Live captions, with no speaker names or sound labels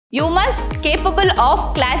You must capable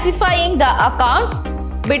of classifying the accounts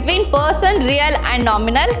between person, real and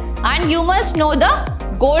nominal, and you must know the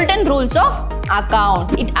golden rules of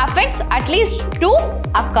account. It affects at least 2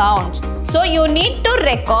 accounts. So you need to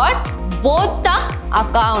record both the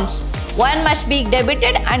accounts. One must be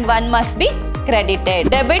debited and one must be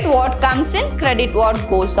credited. Debit what comes in, credit what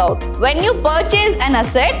goes out. When you purchase an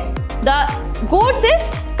asset, the goods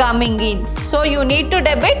is coming in. So you need to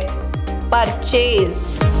debit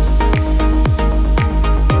purchase.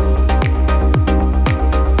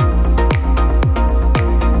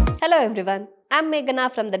 Hello everyone, I am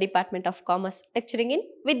Meghana from the Department of Commerce, lecturing in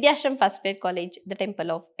Vidhyaashram First Grade College, the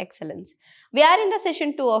Temple of Excellence. We are in the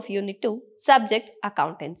session 2 of Unit 2, subject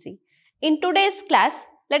Accountancy. In today's class,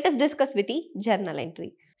 let us discuss with the journal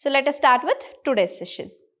entry. So let us start with today's session.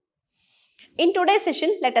 In today's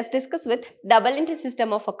session, let us discuss with double entry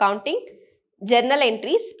system of accounting, journal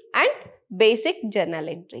entries and basic journal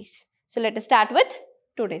entries. So let us start with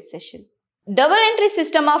today's session. Double entry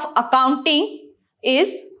system of accounting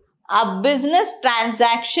is a business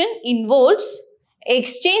transaction involves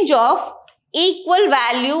exchange of equal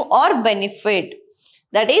value or benefit,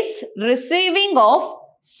 that is receiving of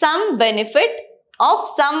some benefit of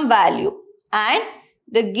some value and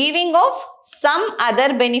the giving of some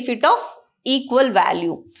other benefit of equal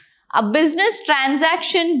value. A business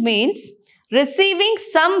transaction means receiving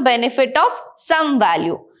some benefit of some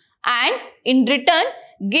value and in return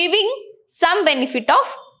giving some benefit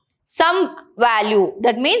of some value.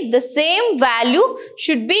 That means the same value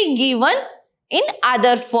should be given in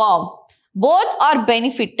other form. Both are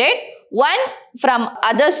benefited, one from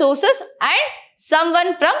other sources and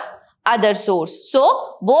someone from other source.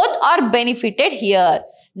 So both are benefited here.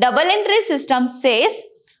 Double entry system says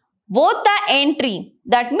both the entry.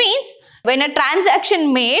 That means when a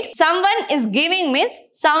transaction made, someone is giving means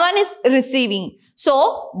someone is receiving.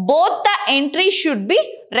 So both the entries should be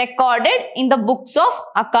recorded in the books of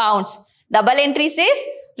accounts. Double entry says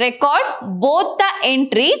record both the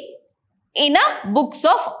entry in a books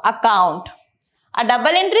of account. A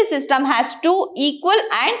double entry system has 2 equal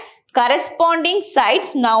and corresponding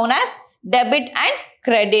sides known as debit and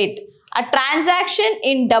credit. A transaction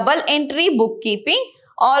in double entry bookkeeping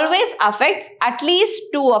always affects at least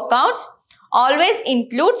 2 accounts, always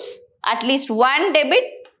includes at least 1 debit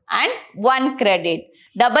and 1 credit.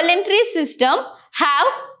 Double entry system have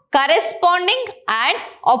corresponding and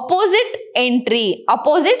opposite entry,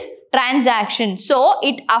 opposite transaction. So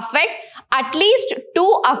it affects at least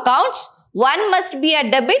 2 accounts. One must be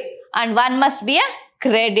a debit and one must be a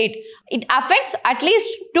credit. It affects at least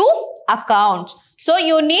 2 accounts. So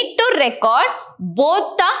you need to record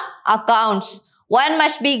both the accounts. One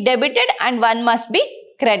must be debited and one must be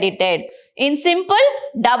credited. In simple,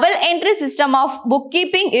 double entry system of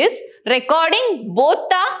bookkeeping is recording both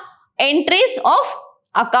the entries of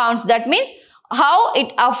accounts. That means how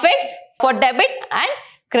it affects for debit and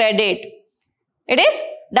credit. It is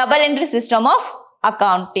double entry system of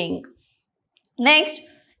accounting. Next,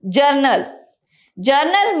 journal.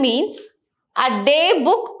 Journal means a day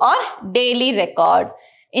book or daily record.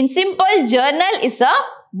 In simple, journal is a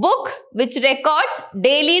book which records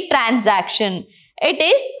daily transaction. It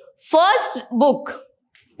is first book.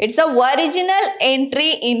 It's a original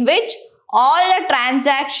entry in which all the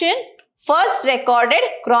transaction first recorded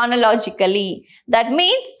chronologically. That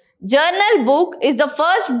means journal book is the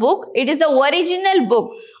first book. It is the original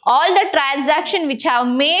book. All the transaction which have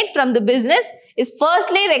made from the business is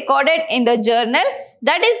firstly recorded in the journal,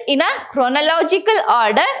 that is in a chronological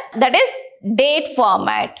order, that is date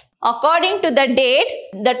format. According to the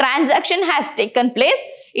date the transaction has taken place,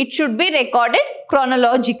 it should be recorded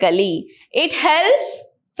chronologically. It helps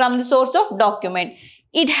from the source of document.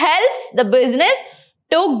 It helps the business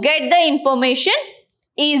to get the information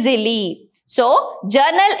easily. So,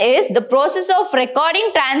 journal is the process of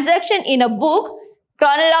recording transaction in a book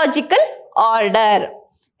chronological order.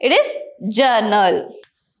 It is journal.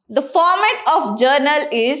 The format of journal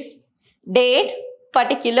is date,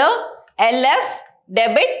 particular, LF,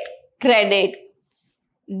 debit, credit.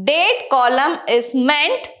 Date column is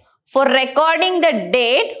meant for recording the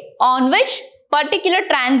date on which particular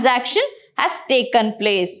transaction has taken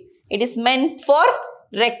place. It is meant for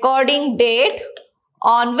recording date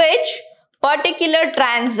on which particular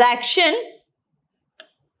transaction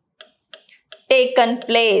taken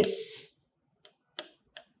place.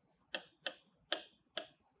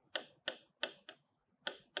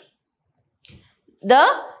 The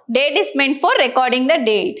date is meant for recording the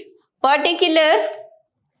date. Particular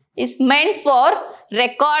is meant for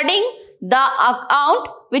recording the account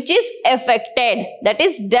which is affected, that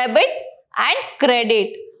is debit and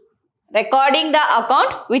credit. recording the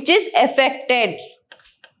account which is affected.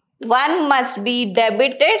 One must be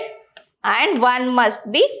debited and one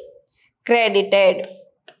must be credited.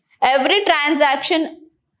 Every transaction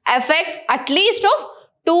affect at least of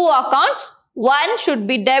two accounts. One should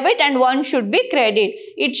be debit and one should be credit.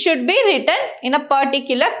 It should be written in a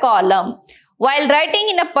particular column. While writing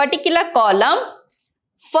in a particular column,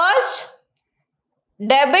 first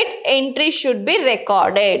debit entry should be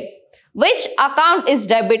recorded. Which account is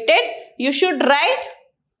debited? You should write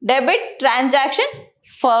debit transaction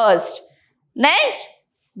first. Next,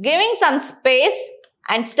 giving some space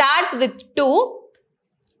and starts with 2,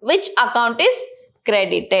 which account is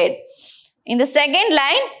credited. In the second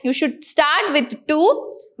line, you should start with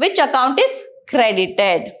 2, which account is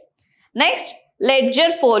credited. Next, ledger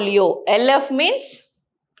folio. LF means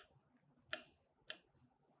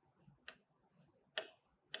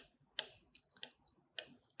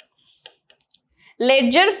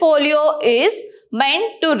ledger folio is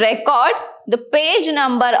meant to record the page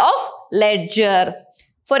number of ledger.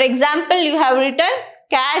 For example, you have written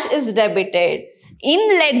cash is debited.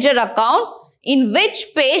 In ledger account, in which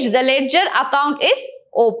page the ledger account is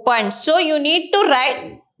opened. So, you need to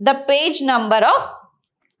write the page number of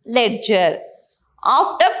ledger.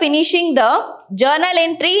 After finishing the journal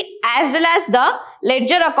entry as well as the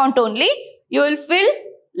ledger account only, you will fill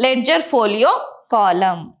ledger folio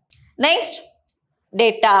column. Next,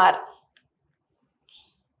 debtor.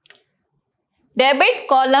 Debit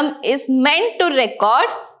column is meant to record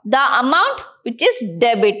the amount which is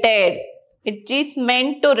debited. It is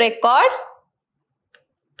meant to record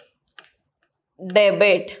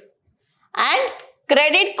debit. And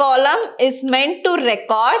credit column is meant to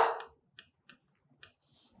record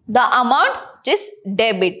the amount which is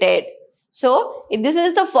debited. So, this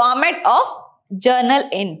is the format of journal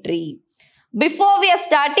entry. Before we are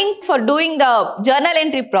starting for doing the journal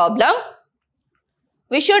entry problem,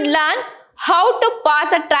 we should learn how to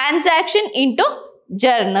pass a transaction into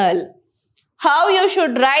journal. How you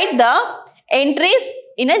should write the entries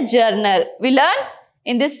in a journal. We learn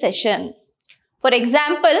in this session. For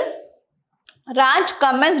example, Raj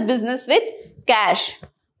commenced business with cash.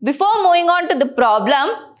 Before moving on to the problem,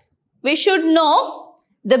 we should know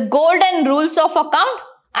the golden rules of account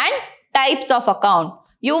and types of account.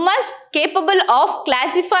 You must capable of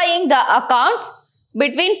classifying the accounts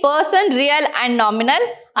between person, real and nominal,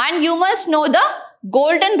 and you must know the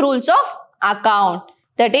golden rules of account.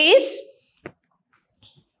 That is,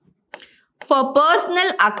 for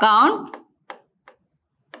personal account,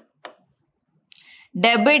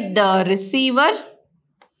 debit the receiver,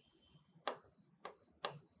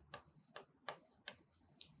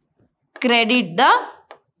 credit the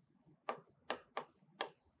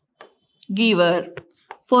giver.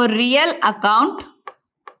 For real account,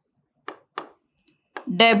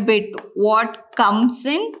 debit what comes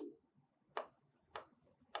in,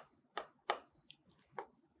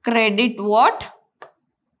 credit what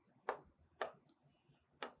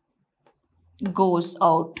goes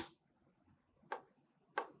out.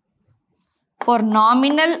 For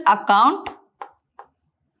nominal account,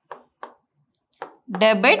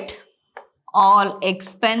 debit all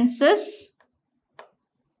expenses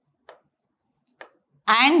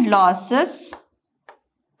and losses,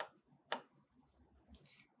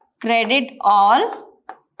 credit all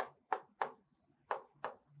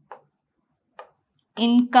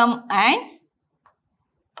income and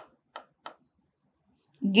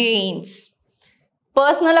gains.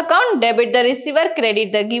 Personal account, debit the receiver,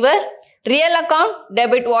 credit the giver. Real account,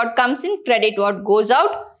 debit what comes in, credit what goes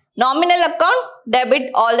out. Nominal account,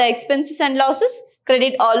 debit all the expenses and losses,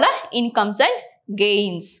 credit all the incomes and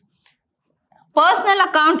gains. Personal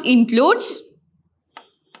account includes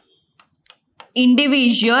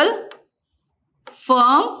individual,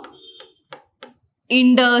 firm,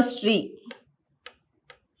 industry.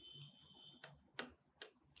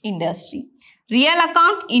 Real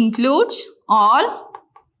account includes all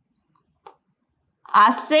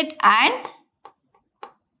asset and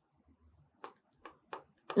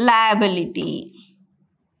liability.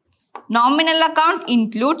 Nominal account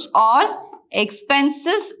includes all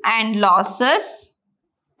expenses and losses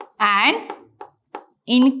and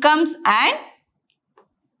incomes and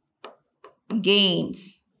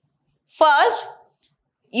gains. First,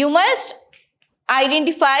 you must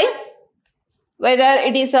identify whether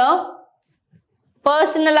it is a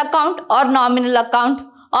personal account or nominal account,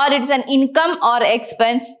 or it is an income or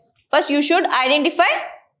expense. First, you should identify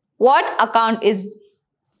what account is.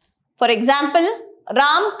 For example,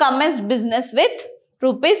 Ram commenced business with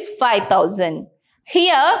rupees 5,000.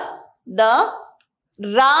 Here, the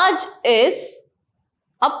Raj is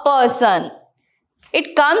a person.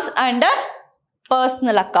 It comes under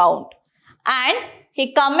personal account. And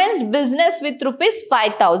he commenced business with rupees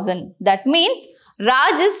 5,000. That means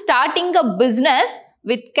Raj is starting a business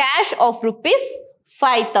with cash of rupees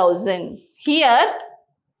 5,000. Here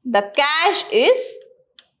the cash is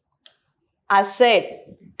asset.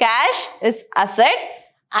 Cash is asset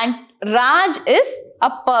and Raj is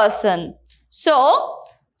a person. So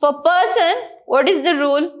for person, what is the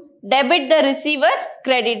rule? Debit the receiver,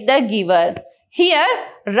 credit the giver. Here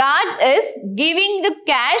Raj is giving the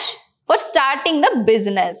cash for starting the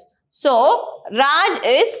business. So Raj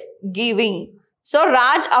is giving. So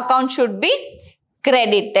Raj account should be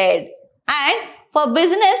credited. And for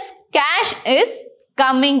business, cash is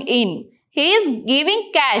coming in. He is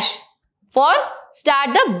giving cash for start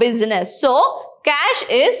the business. So cash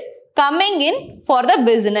is coming in for the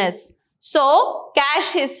business. So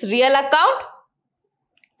cash is real account.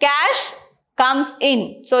 Cash comes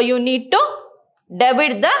in. So you need to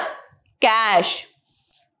debit the cash.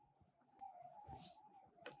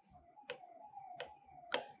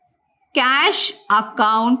 Cash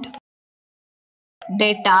account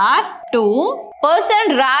debtor to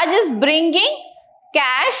person Raj is bringing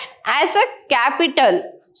cash as a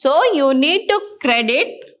capital. So you need to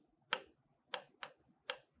credit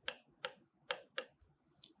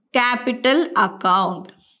capital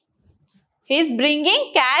account. He is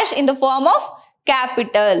bringing cash in the form of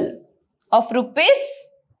capital of rupees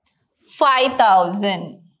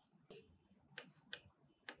 5,000.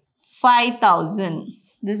 5,000.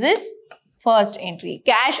 This is first entry.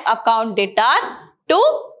 Cash account debtor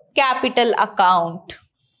to capital account.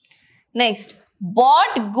 Next,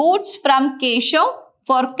 bought goods from Keshav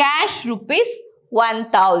for cash rupees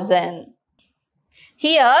 1,000.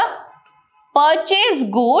 Here, purchase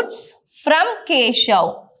goods from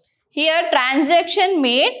Keshav. Here, transaction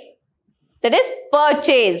made, that is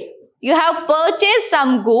purchase. You have purchased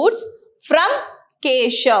some goods from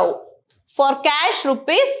Keshav for cash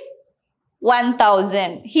rupees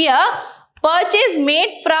 1,000. Here, purchase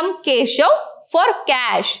made from Keshav for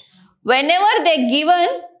cash. Whenever they given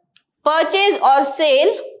purchase or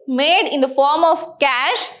sale made in the form of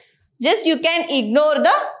cash, just you can ignore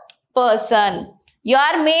the person. You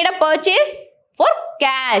are made a purchase for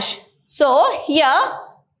cash. So here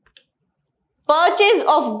purchase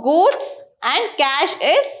of goods and cash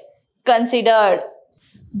is considered.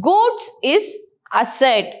 Goods is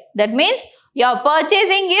asset. That means your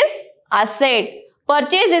purchasing is asset.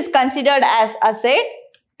 Purchase is considered as asset.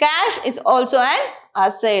 Cash is also an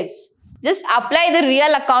asset. Just apply the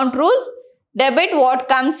real account rule. Debit what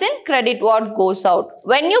comes in, credit what goes out.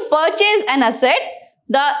 When you purchase an asset,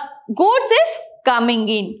 the goods is coming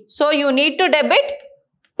in. So you need to debit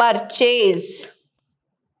purchase.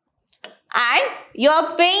 And you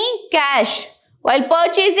are paying cash. While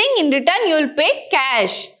purchasing, in return you will pay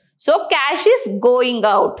cash. So cash is going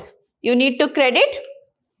out. You need to credit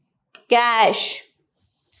cash.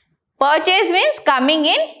 Purchase means coming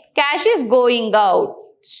in, cash is going out.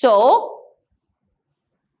 So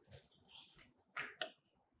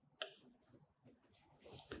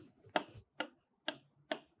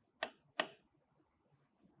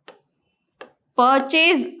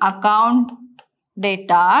purchase account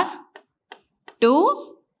debtor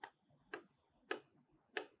to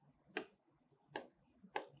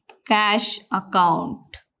cash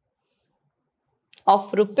account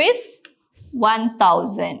of rupees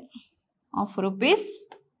 1,000. Of rupees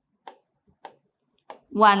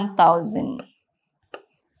 1,000.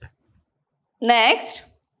 Next,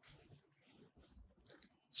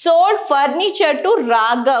 sold furniture to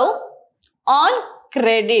Raghav on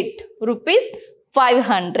credit rupees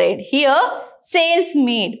 500. Here sales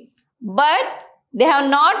made, but they have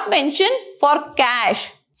not mentioned for cash.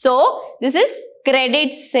 So this is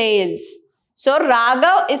credit sales. So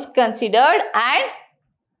Raghav is considered and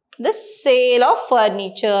the sale of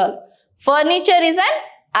furniture. Furniture is an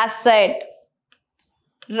asset.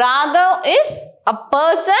 Raghav is a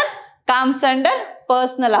person, comes under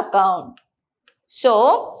personal account.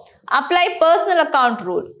 So apply personal account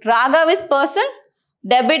rule. Raghav is person,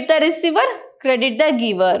 debit the receiver, credit the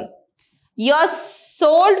giver. You are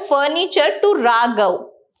sold furniture to Raghav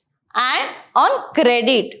and on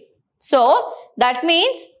credit. So that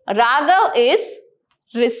means Raghav is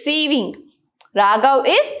receiving. Raghav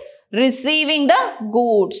is receiving the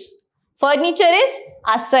goods. Furniture is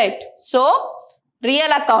asset. So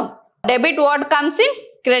real account. Debit what comes in,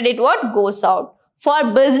 credit what goes out.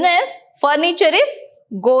 For business, furniture is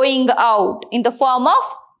going out in the form of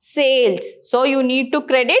sales. So you need to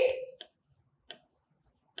credit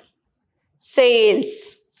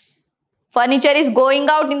sales. Furniture is going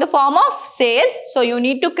out in the form of sales. So you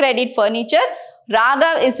need to credit furniture.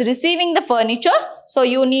 Raghav is receiving the furniture. So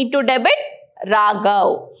you need to debit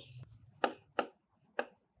Raghav.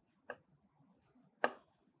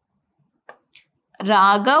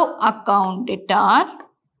 Raghav account debtor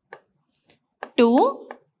to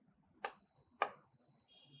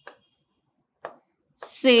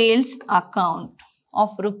sales account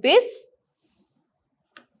of rupees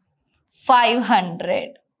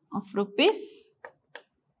 500. Of rupees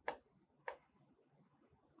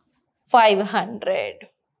 500.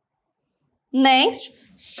 Next,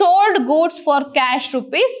 sold goods for cash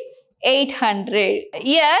rupees 800.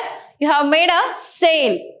 Here you have made a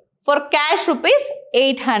sale for cash rupees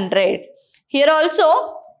 800. Here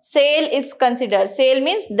also sale is considered. Sale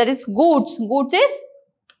means there is goods. Goods is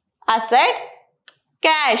asset.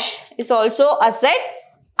 Cash is also asset.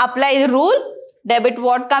 Apply the rule. Debit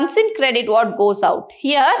what comes in, credit what goes out.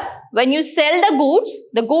 Here when you sell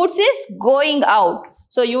the goods is going out.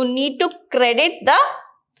 So you need to credit the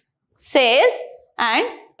sales, and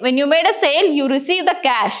when you made a sale, you receive the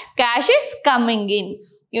cash. Cash is coming in.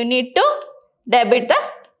 You need to debit the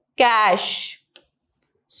cash.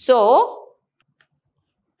 So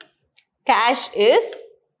cash is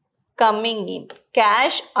coming in.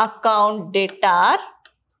 Cash account debtor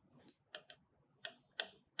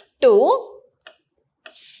to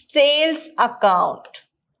sales account.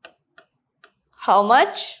 How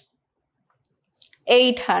much?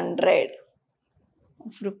 800.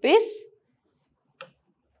 Of rupees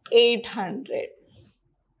 800.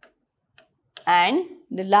 And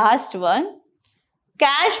the last one,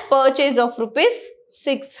 cash purchase of rupees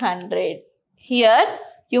 600. Here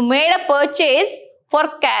you made a purchase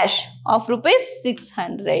for cash of rupees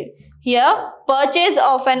 600. Here purchase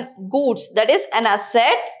of an goods, that is an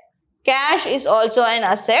asset. Cash is also an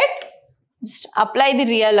asset. Just apply the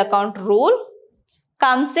real account rule.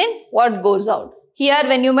 Comes in, what goes out. Here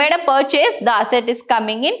when you made a purchase, the asset is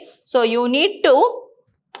coming in. So you need to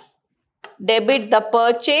debit the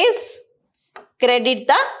purchase, credit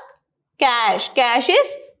the cash. Cash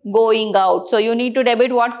is going out. So you need to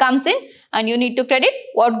debit what comes in and you need to credit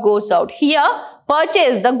what goes out. Here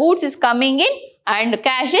purchase, the goods is coming in and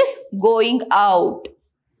cash is going out.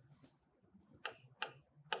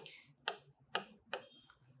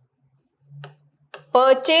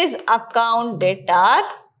 Purchase account debtor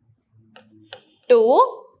to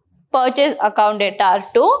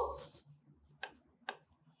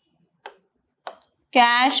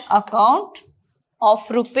cash account of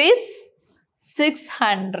rupees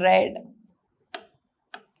 600.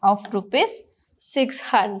 Of rupees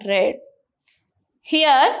 600.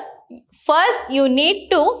 Here first you need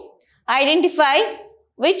to identify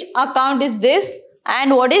which account is this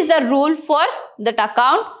and what is the rule for that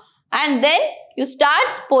account, and then you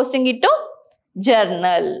start posting it to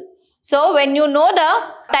journal. So when you know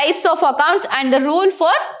the types of accounts and the rule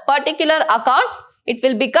for particular accounts, it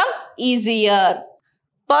will become easier.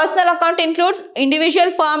 Personal account includes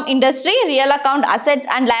individual, firm, industry, real account, assets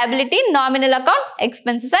and liability, nominal account,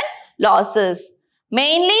 expenses and losses.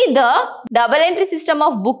 Mainly the double entry system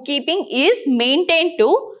of bookkeeping is maintained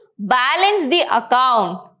to balance the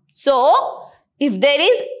account. So if there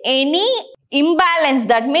is any imbalance,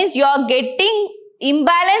 that means you are getting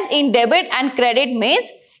imbalance in debit and credit, means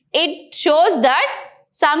it shows that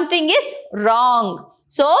something is wrong.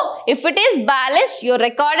 So if it is balanced, you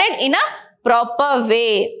record it in a proper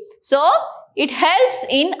way. So it helps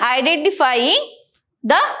in identifying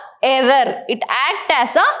the error. It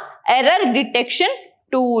acts as a error detection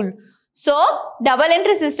tool. So double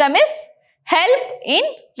entry system is help in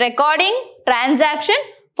recording transaction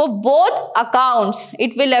for both accounts.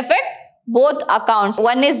 It will affect both accounts.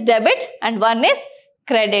 One is debit and one is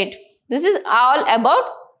credit. This is all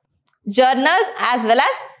about journals as well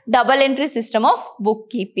as double entry system of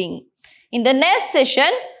bookkeeping. In the next session,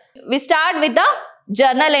 we start with the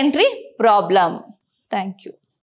journal entry problem. Thank you.